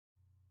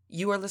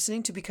You are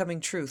listening to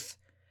Becoming Truth,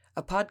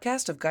 a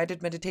podcast of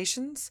guided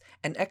meditations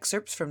and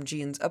excerpts from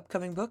Jean's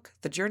upcoming book,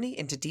 The Journey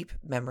into Deep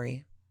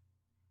Memory.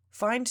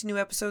 Find new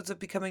episodes of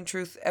Becoming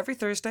Truth every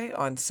Thursday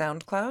on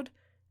SoundCloud,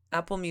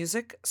 Apple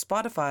Music,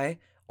 Spotify,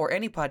 or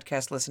any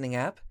podcast listening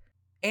app,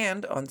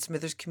 and on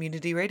Smithers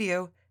Community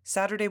Radio,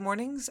 Saturday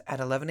mornings at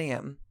 11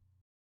 a.m.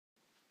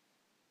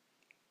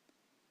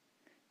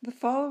 The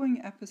following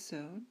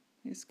episode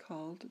is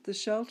called The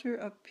Shelter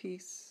of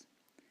Peace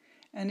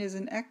and is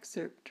an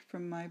excerpt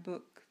from my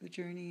book, The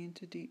Journey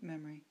into Deep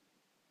Memory.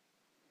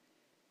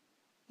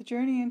 The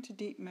Journey into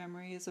Deep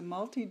Memory is a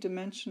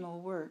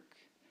multi-dimensional work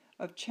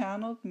of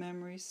channeled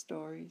memory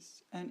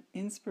stories and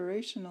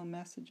inspirational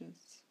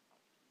messages.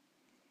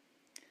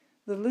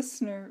 The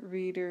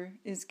listener-reader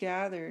is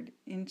gathered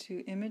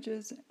into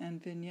images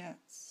and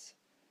vignettes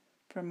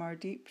from our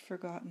deep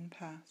forgotten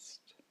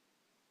past.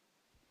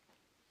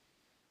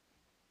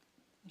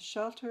 The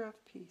Shelter of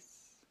Peace.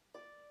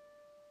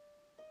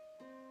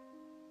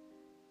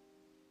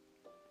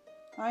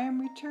 I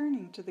am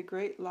returning to the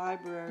great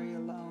library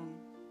alone,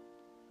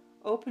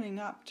 opening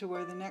up to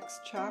where the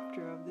next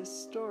chapter of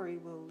this story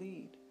will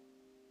lead.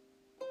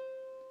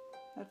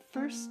 At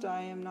first,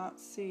 I am not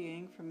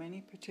seeing from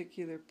any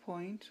particular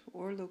point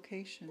or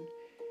location.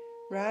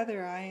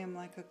 Rather, I am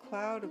like a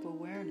cloud of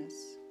awareness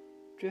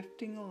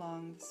drifting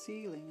along the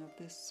ceiling of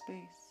this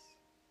space.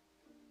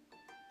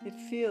 It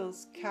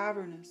feels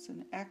cavernous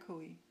and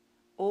echoey,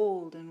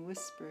 old and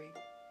whispery.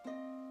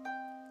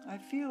 I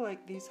feel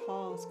like these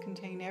halls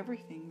contain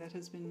everything that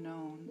has been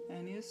known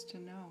and is to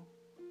know.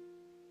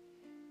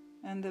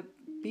 And the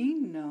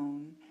being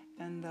known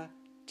and the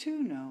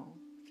to know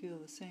feel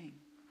the same.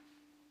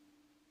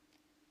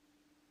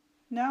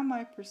 Now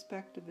my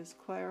perspective is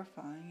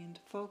clarifying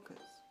into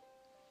focus,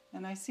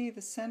 and I see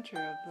the center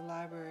of the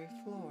library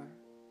floor,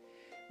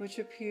 which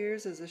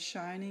appears as a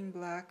shining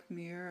black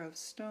mirror of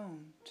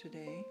stone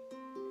today,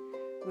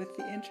 with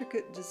the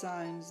intricate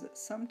designs that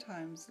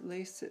sometimes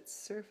lace its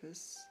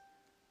surface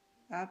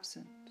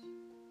absent.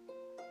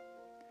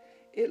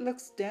 It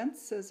looks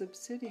dense as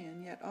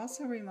obsidian, yet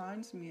also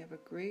reminds me of a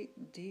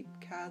great deep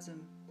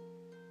chasm.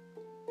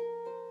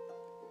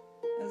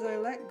 As I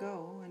let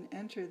go and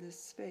enter this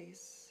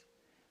space,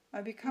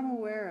 I become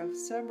aware of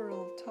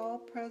several tall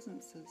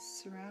presences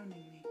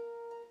surrounding me.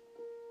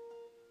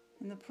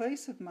 In the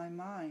place of my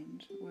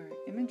mind, where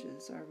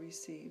images are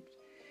received,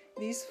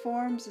 these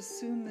forms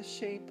assume the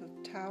shape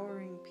of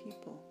towering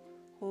people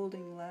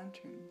holding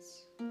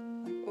lanterns,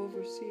 like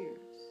overseers.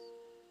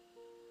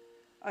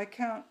 I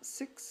count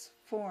 6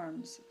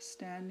 forms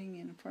standing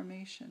in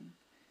formation.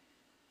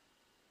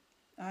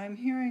 I am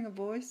hearing a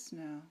voice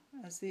now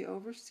as the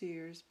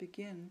overseers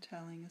begin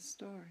telling a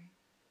story.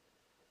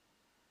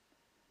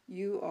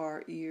 You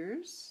are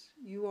ears,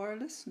 you are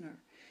listener,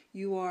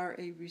 you are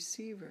a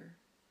receiver,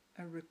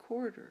 a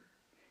recorder,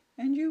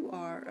 and you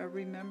are a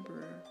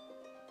rememberer.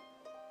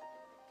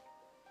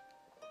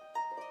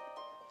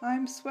 I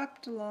am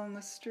swept along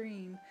a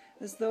stream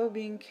as though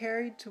being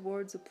carried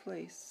towards a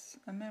place,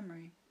 a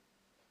memory.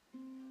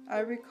 I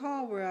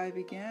recall where I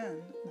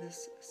began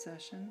this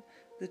session,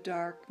 the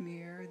dark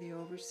mirror, the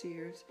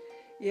overseers,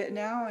 yet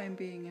now I am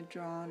being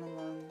drawn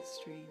along the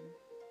stream.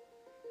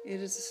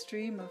 It is a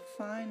stream of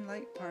fine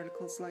light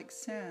particles like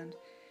sand.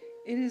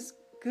 It is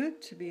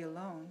good to be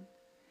alone.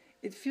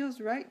 It feels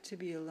right to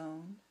be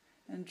alone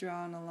and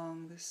drawn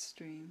along this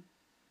stream.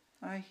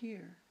 I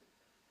hear.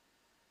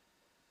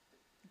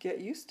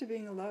 Get used to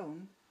being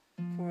alone,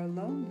 for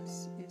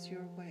aloneness is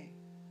your way.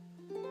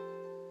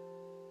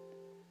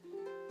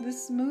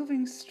 This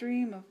moving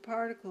stream of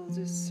particles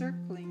is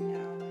circling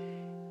now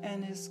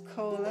and is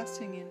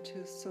coalescing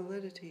into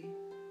solidity,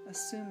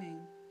 assuming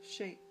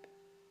shape.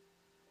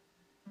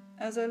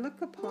 As I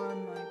look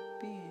upon my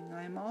being,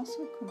 I am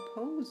also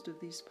composed of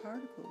these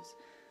particles,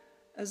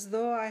 as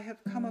though I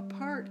have come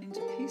apart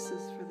into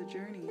pieces for the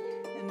journey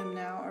and am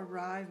now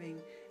arriving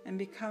and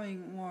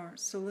becoming more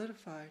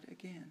solidified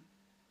again.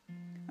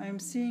 I am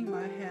seeing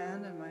my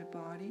hand and my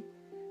body,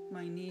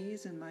 my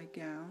knees and my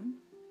gown.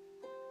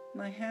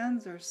 My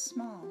hands are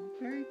small,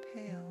 very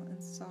pale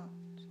and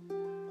soft.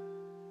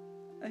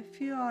 I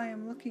feel I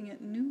am looking at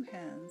new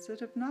hands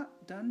that have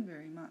not done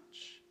very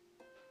much.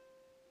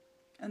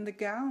 And the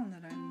gown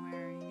that I'm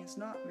wearing is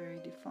not very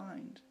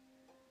defined,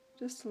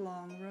 just a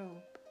long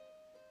robe.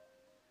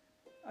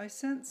 I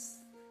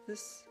sense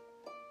this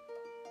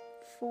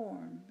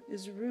form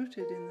is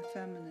rooted in the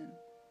feminine.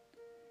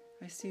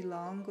 I see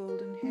long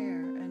golden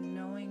hair and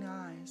knowing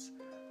eyes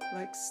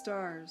like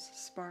stars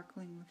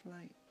sparkling with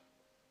light.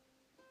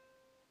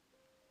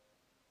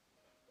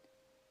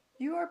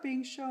 You are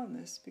being shown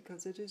this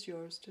because it is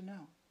yours to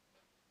know.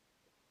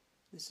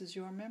 This is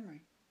your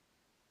memory.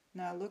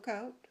 Now look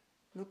out,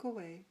 look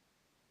away,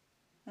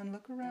 and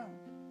look around.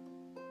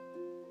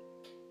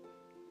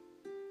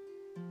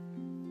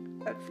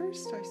 At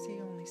first I see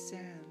only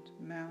sand,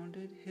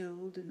 mounded,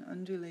 hilled, and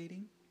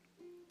undulating.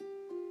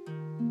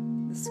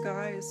 The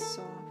sky is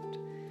soft,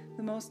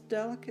 the most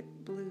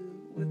delicate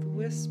blue with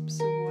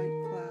wisps of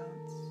white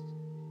clouds.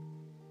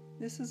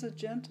 This is a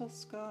gentle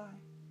sky,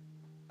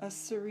 a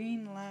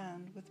serene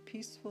land with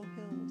peaceful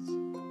hills.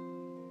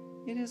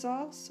 It is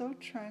all so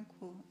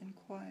tranquil and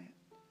quiet.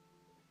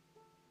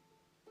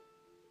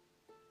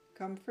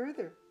 Come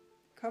further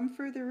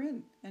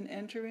in and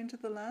enter into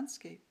the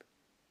landscape.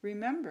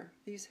 Remember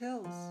these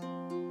hills.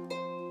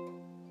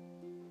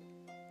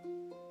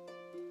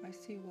 I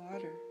see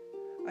water.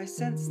 I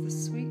sense the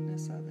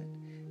sweetness of it.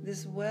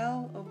 This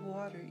well of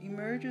water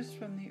emerges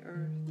from the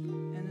earth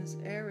and is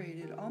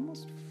aerated,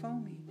 almost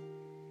foamy.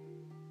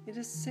 It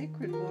is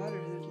sacred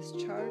water that is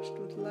charged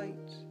with light.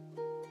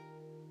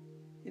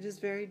 It is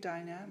very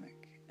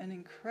dynamic and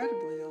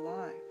incredibly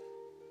alive.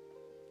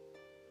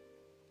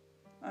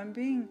 I'm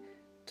being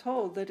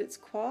told that its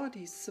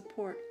qualities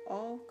support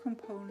all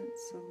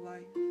components of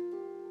life.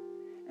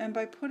 And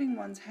by putting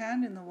one's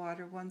hand in the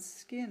water, one's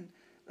skin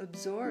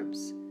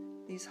absorbs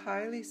these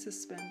highly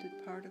suspended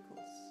particles.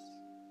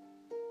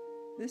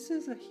 This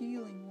is a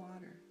healing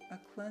water, a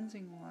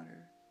cleansing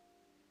water,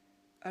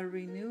 a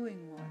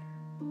renewing water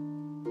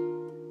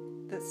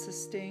that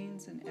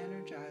sustains and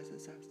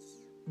energizes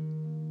us.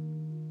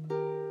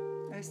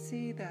 I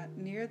see that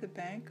near the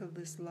bank of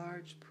this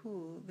large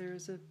pool there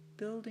is a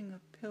building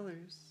of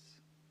pillars.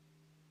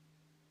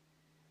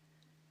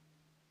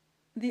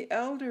 The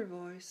elder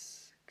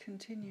voice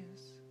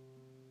continues.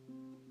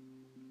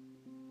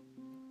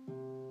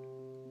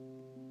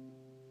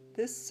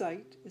 This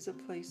site is a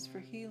place for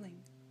healing,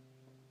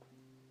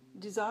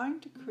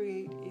 designed to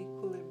create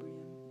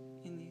equilibrium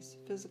in these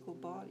physical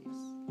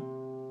bodies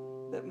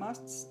that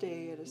must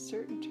stay at a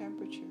certain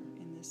temperature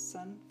in this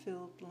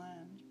sun-filled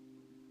land.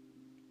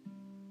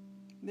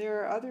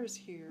 There are others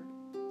here,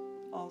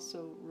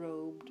 also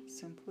robed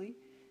simply.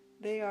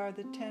 They are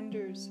the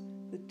tenders,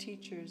 the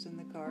teachers, and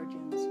the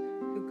guardians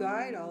who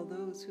guide all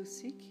those who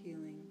seek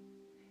healing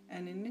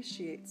and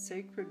initiate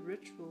sacred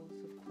rituals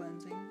of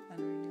cleansing and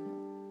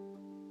renewal.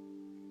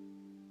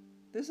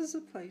 This is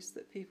a place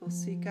that people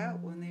seek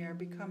out when they are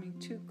becoming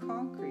too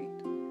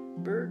concrete,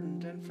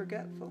 burdened, and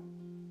forgetful.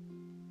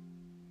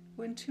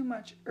 When too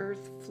much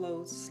earth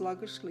flows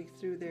sluggishly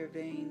through their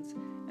veins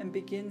and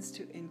begins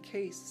to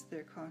encase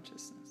their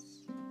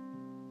consciousness.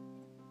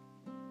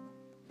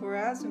 For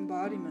as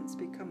embodiments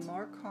become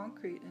more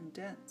concrete and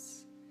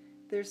dense,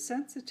 their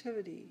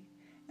sensitivity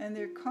and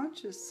their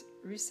conscious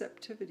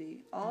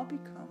receptivity all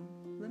become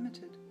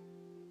limited.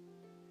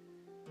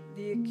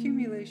 The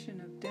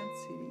accumulation of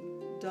density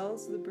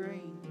dulls the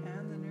brain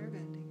and the nerve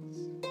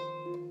endings.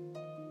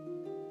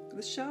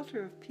 The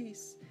shelter of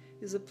peace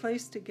is a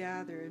place to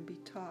gather and be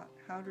taught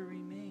how to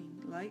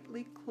remain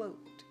lightly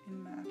cloaked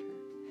in matter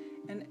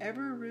and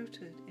ever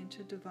rooted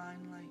into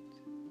divine light.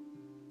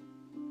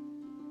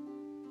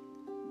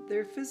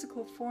 Their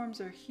physical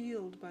forms are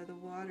healed by the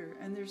water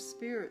and their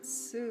spirits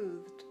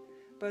soothed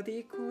by the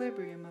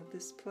equilibrium of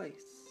this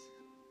place.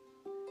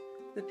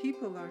 The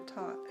people are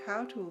taught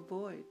how to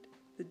avoid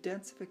the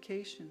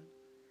densification,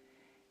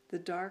 the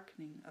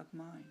darkening of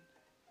mind.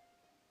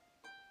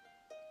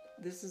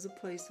 This is a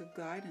place of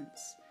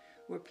guidance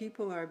where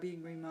people are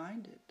being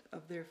reminded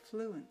of their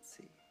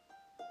fluency.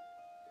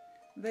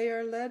 They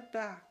are led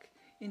back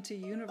into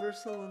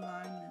universal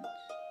alignment,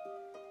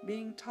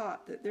 being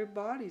taught that their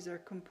bodies are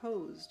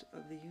composed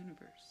of the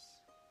universe.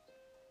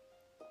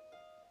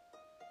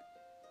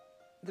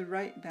 The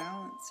right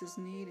balance is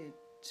needed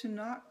to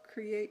not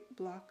create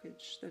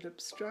blockage that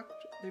obstruct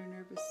their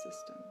nervous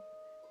system,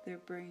 their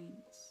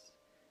brains,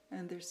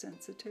 and their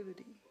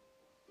sensitivity.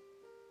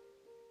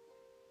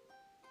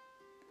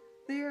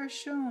 They are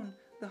shown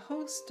the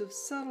host of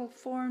subtle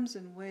forms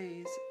and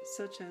ways,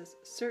 such as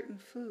certain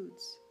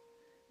foods,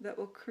 that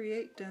will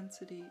create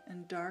density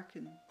and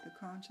darken the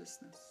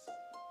consciousness.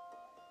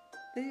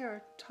 They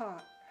are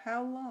taught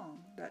how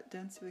long that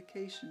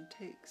densification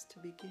takes to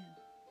begin.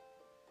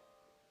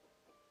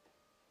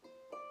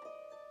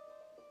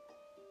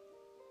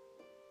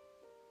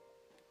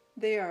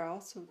 They are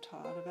also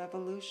taught of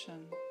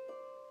evolution.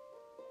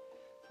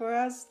 For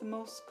as the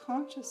most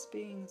conscious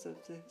beings of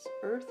this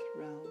earth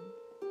realm,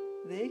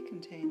 they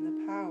contain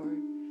the power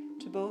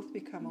to both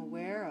become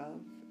aware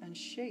of and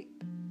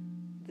shape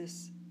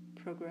this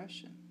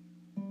progression.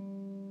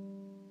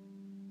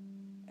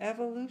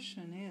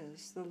 Evolution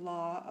is the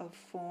law of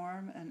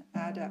form and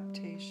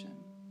adaptation,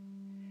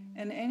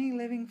 and any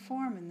living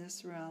form in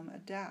this realm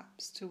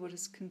adapts to what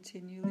is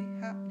continually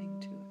happening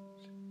to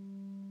it.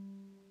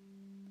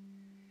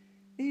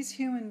 These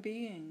human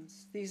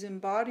beings, these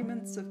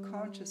embodiments of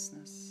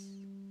consciousness,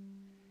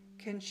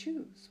 can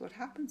choose what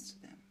happens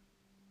to them,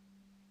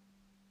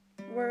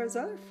 whereas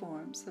other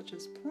forms, such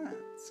as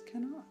plants,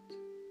 cannot.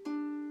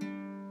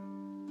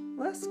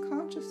 Less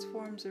conscious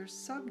forms are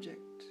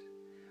subject,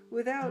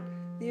 without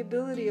the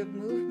ability of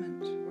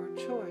movement or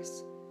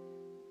choice.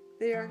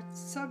 They are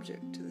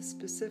subject to the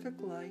specific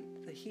light,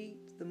 the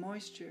heat, the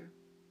moisture,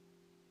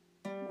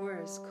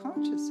 whereas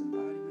conscious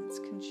embodiments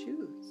can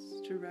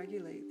choose to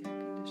regulate their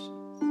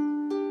conditions.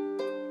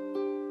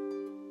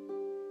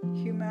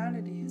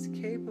 Humanity is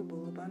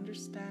capable of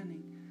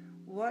understanding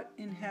what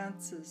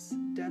enhances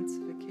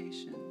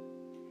densification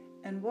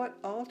and what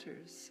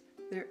alters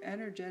their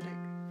energetic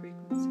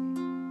frequency.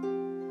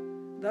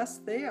 Thus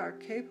they are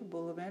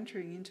capable of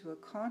entering into a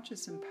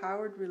conscious,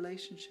 empowered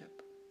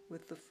relationship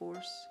with the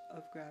force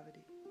of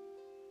gravity.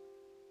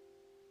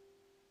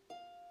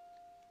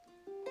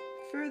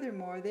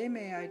 Furthermore, they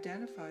may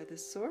identify the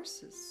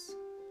sources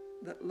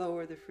that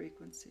lower the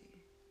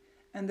frequency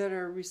and that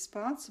are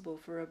responsible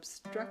for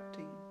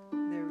obstructing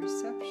their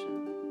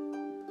reception.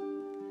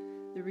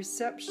 The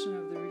reception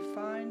of the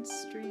refined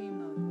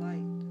stream of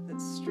light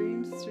that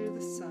streams through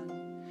the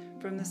sun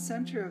from the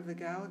center of the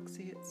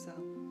galaxy itself.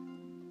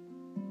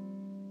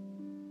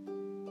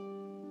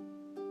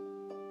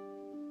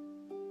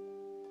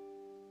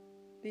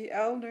 The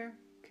elder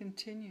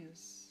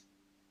continues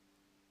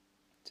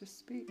to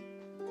speak.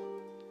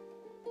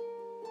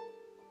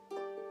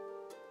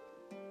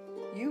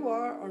 You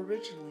are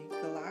originally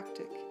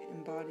galactic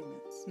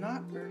embodiments,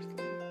 not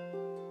earthly.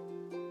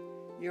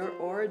 Your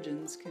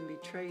origins can be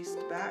traced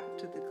back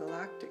to the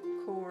galactic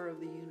core of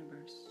the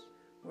universe,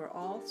 where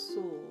all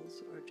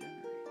souls are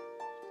generated.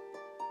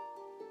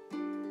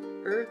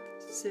 Earth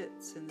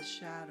sits in the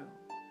shadow,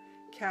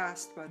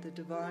 cast by the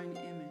divine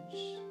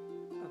image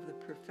of the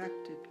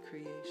perfected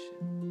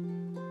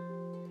creation.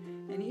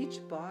 And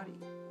each body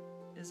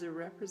is a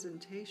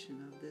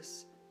representation of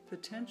this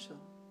potential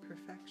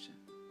perfection.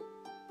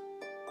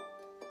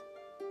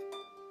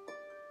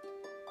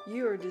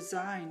 You are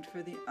designed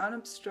for the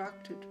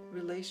unobstructed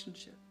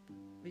relationship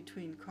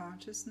between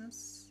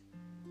consciousness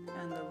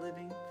and the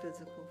living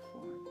physical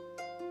form.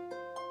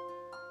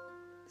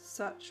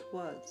 Such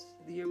was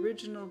the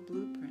original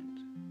blueprint,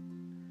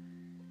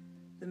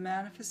 the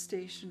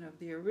manifestation of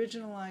the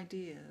original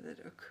idea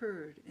that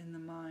occurred in the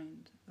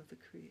mind of the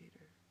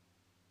Creator.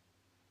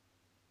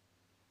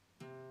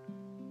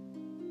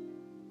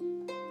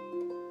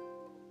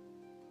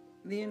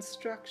 The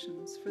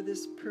instructions for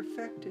this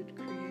perfected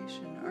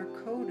creation are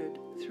coded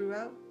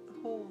throughout the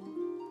whole.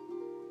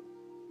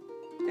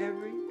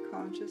 Every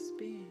conscious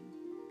being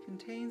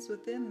contains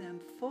within them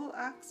full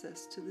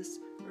access to this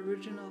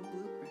original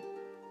blueprint,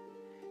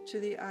 to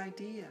the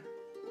idea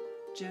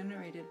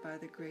generated by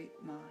the great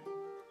mind.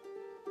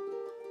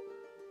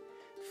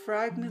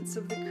 Fragments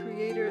of the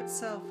Creator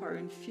itself are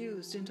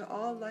infused into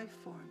all life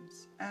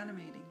forms,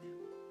 animating them.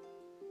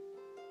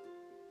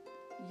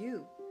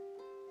 You,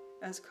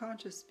 as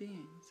conscious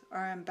beings,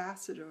 are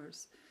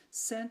ambassadors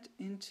sent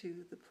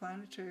into the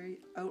planetary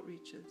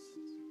outreaches.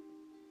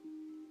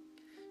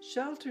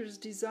 Shelters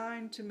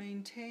designed to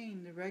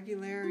maintain the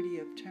regularity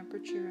of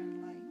temperature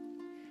and light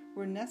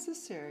were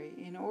necessary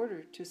in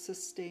order to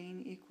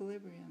sustain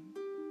equilibrium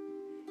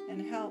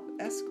and help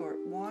escort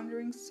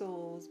wandering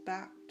souls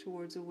back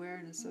towards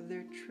awareness of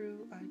their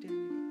true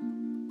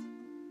identity.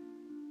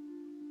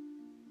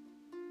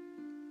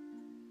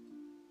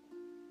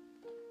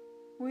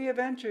 We have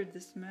entered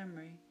this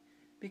memory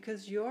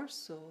because your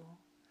soul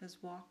has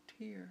walked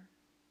here.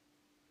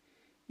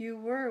 You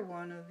were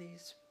one of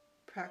these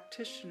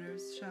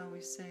practitioners, shall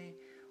we say,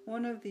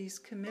 one of these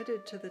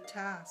committed to the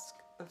task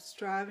of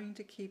striving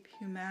to keep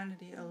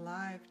humanity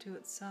alive to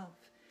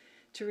itself,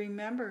 to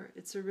remember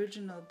its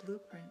original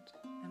blueprint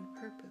and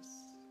purpose.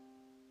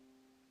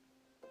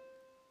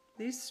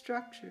 These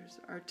structures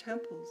are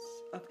temples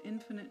of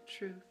infinite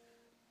truth,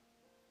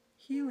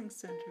 healing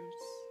centers,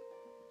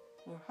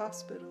 or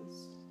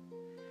hospitals,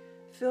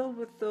 filled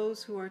with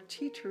those who are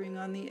teetering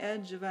on the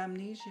edge of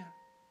amnesia.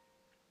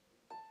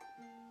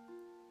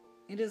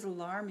 It is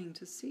alarming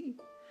to see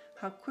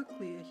how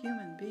quickly a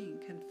human being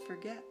can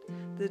forget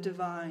the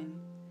divine,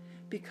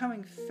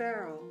 becoming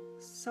feral,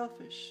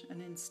 selfish,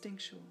 and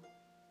instinctual.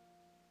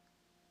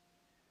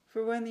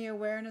 For when the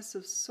awareness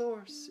of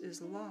Source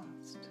is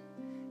lost,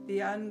 the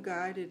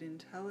unguided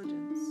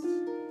intelligence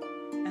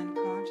and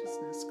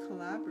consciousness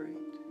collaborate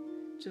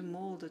to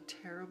mold a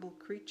terrible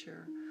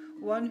creature,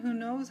 one who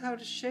knows how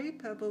to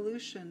shape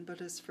evolution but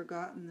has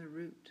forgotten the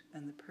root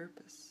and the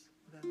purpose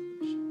of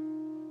evolution.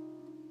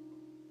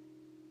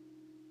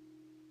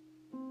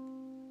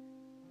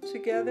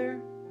 Together,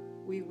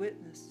 we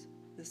witness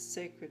this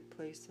sacred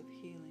place of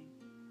healing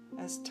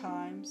as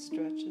time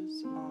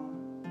stretches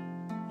on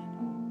and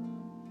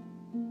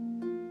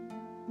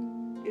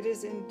on. It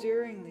is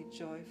enduringly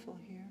joyful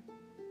here,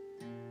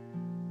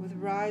 with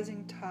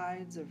rising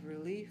tides of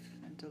relief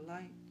and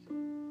delight.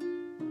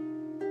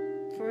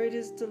 For it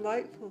is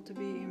delightful to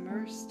be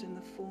immersed in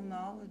the full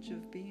knowledge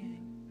of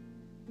being.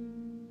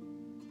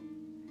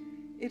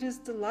 It is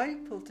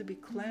delightful to be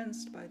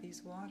cleansed by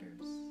these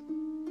waters,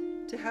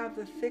 to have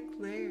the thick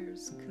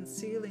layers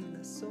concealing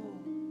the soul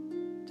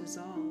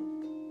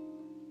dissolve.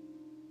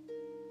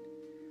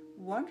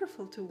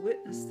 Wonderful to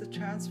witness the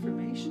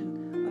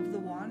transformation of the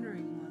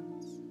wandering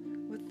ones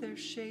with their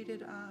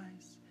shaded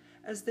eyes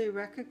as they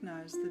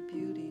recognize the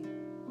beauty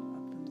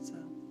of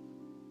themselves.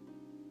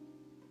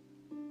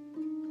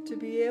 To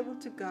be able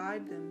to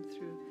guide them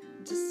through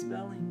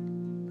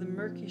dispelling the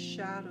murky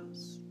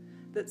shadows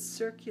that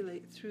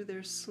circulate through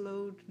their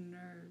slowed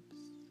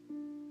nerves.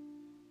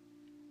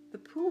 The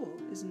pool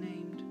is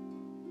named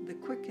the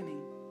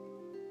Quickening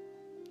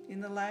in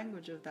the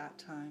language of that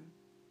time.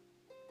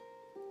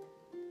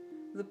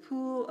 The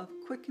pool of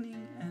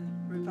quickening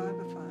and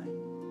revivifying.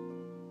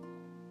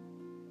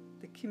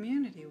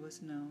 community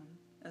was known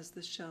as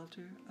the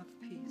shelter of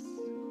peace.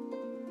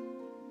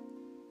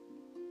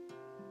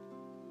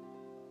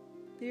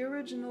 The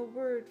original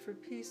word for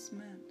peace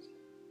meant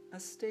a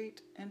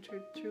state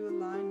entered through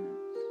alignment,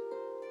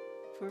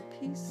 for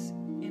peace,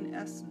 in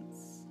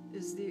essence,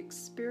 is the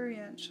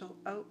experiential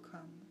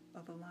outcome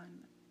of alignment.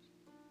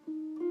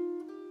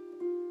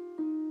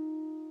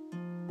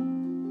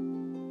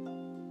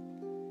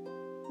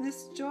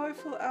 This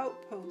joyful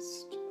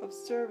outpost of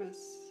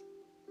service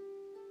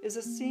is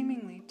a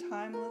seemingly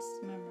timeless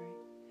memory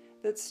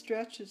that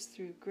stretches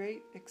through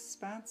great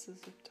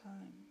expanses of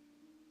time.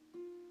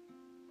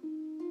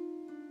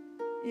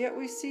 Yet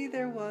we see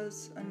there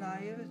was a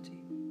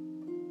naivety.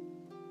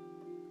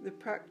 The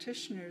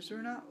practitioners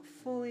were not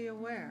fully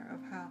aware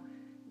of how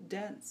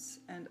dense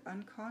and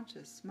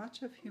unconscious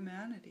much of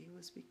humanity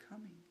was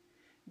becoming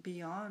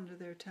beyond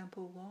their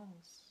temple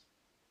walls.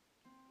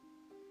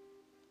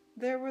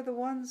 There were the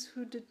ones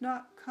who did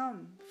not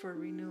come for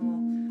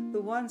renewal,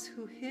 the ones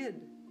who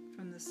hid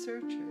from the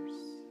searchers.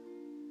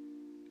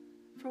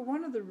 For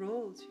one of the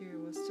roles here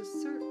was to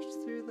search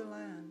through the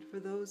land for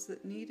those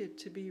that needed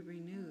to be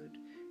renewed,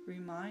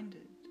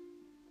 reminded,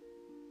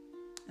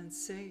 and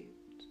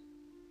saved.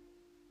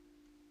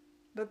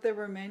 But there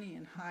were many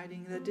in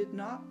hiding that did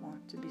not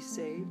want to be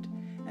saved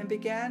and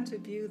began to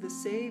view the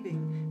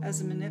saving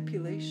as a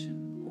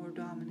manipulation or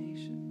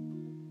domination.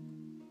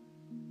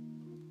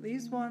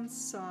 These ones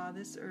saw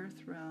this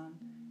earth realm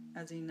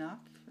as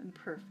enough and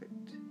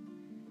perfect,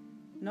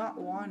 not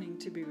wanting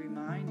to be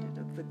reminded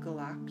of the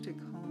galactic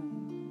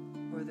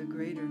home or the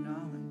greater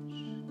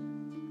knowledge.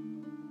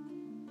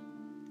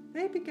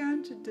 They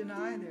began to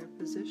deny their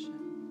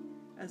position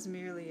as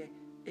merely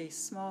a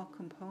small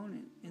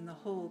component in the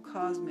whole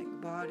cosmic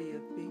body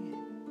of being.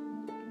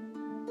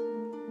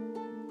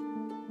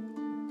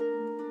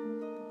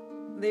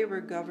 They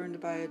were governed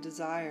by a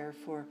desire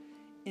for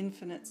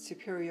infinite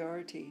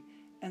superiority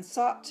and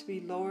sought to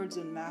be lords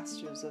and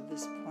masters of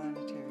this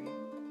planetary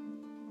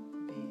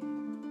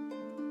being.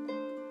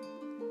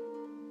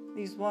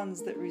 These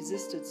ones that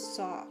resisted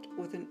sought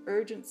with an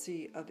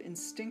urgency of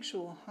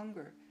instinctual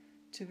hunger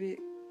to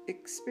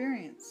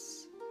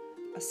experience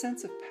a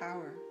sense of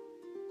power.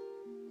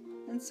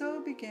 And so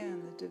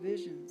began the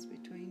divisions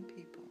between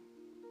people.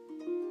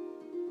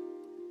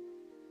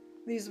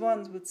 These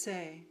ones would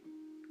say,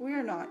 "We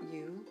are not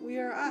you, we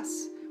are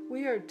us.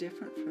 We are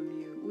different from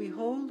you. We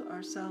hold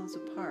ourselves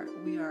apart.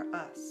 We are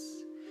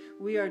us.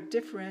 We are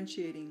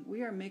differentiating.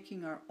 We are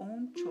making our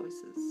own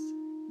choices,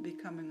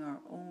 becoming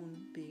our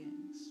own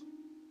beings.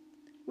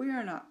 We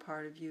are not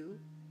part of you,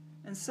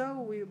 and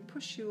so we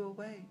push you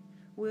away.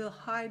 We'll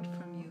hide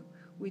from you.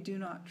 We do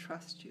not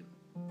trust you.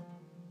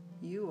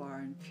 You are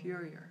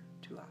inferior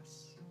to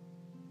us."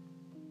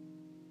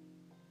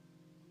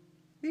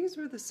 These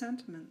were the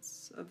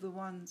sentiments of the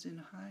ones in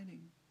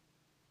hiding.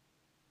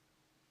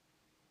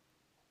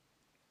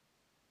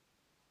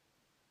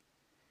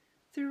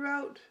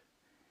 Throughout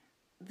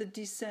the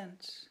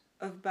descent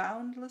of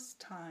boundless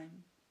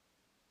time,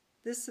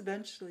 this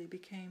eventually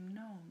became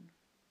known.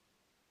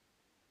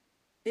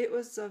 It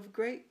was of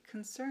great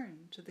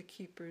concern to the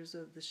keepers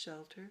of the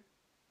shelter,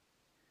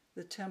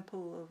 the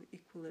temple of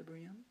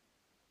equilibrium,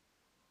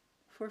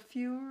 for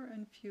fewer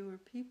and fewer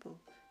people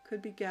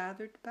could be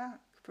gathered back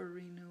for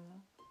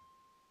renewal.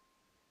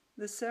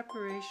 The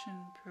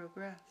separation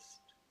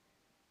progressed,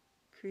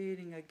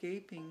 creating a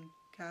gaping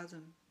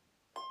chasm.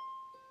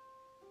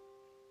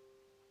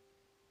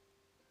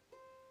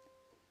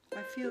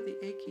 I feel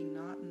the aching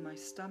knot in my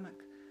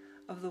stomach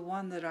of the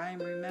one that I am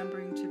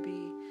remembering to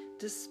be,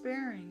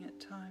 despairing at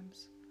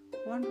times,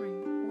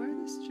 wondering where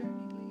this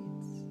journey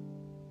leads.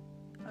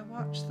 I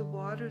watch the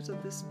waters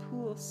of this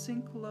pool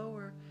sink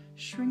lower,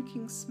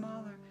 shrinking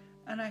smaller,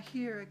 and I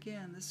hear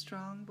again the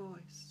strong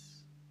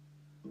voice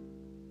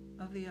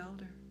of the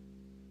elder.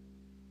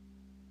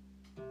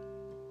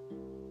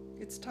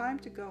 It's time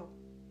to go,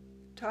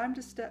 time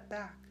to step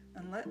back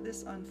and let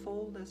this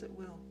unfold as it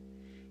will.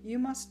 You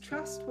must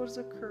trust what is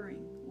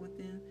occurring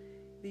within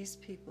these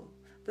people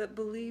that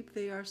believe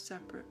they are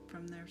separate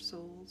from their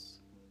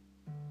souls.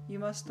 You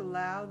must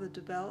allow the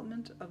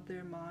development of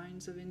their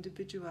minds of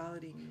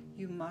individuality.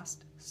 You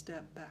must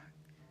step back.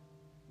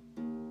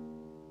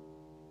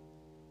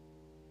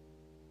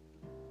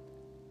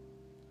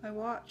 I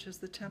watch as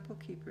the temple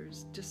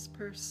keepers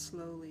disperse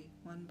slowly,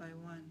 one by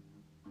one.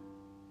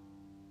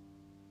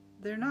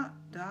 They're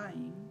not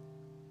dying.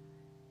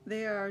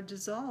 They are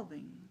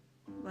dissolving,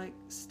 like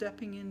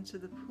stepping into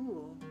the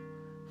pool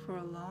for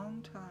a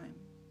long time.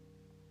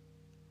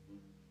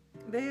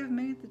 They have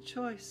made the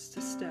choice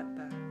to step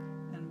back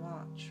and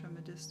watch from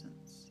a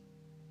distance.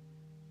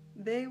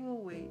 They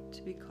will wait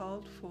to be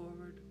called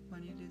forward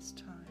when it is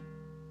time.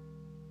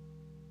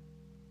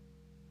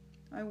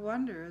 I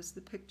wonder as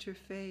the picture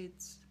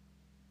fades,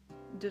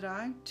 did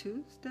I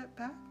too step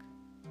back?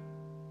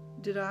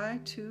 Did I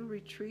too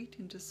retreat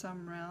into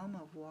some realm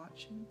of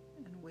watching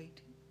and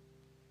waiting?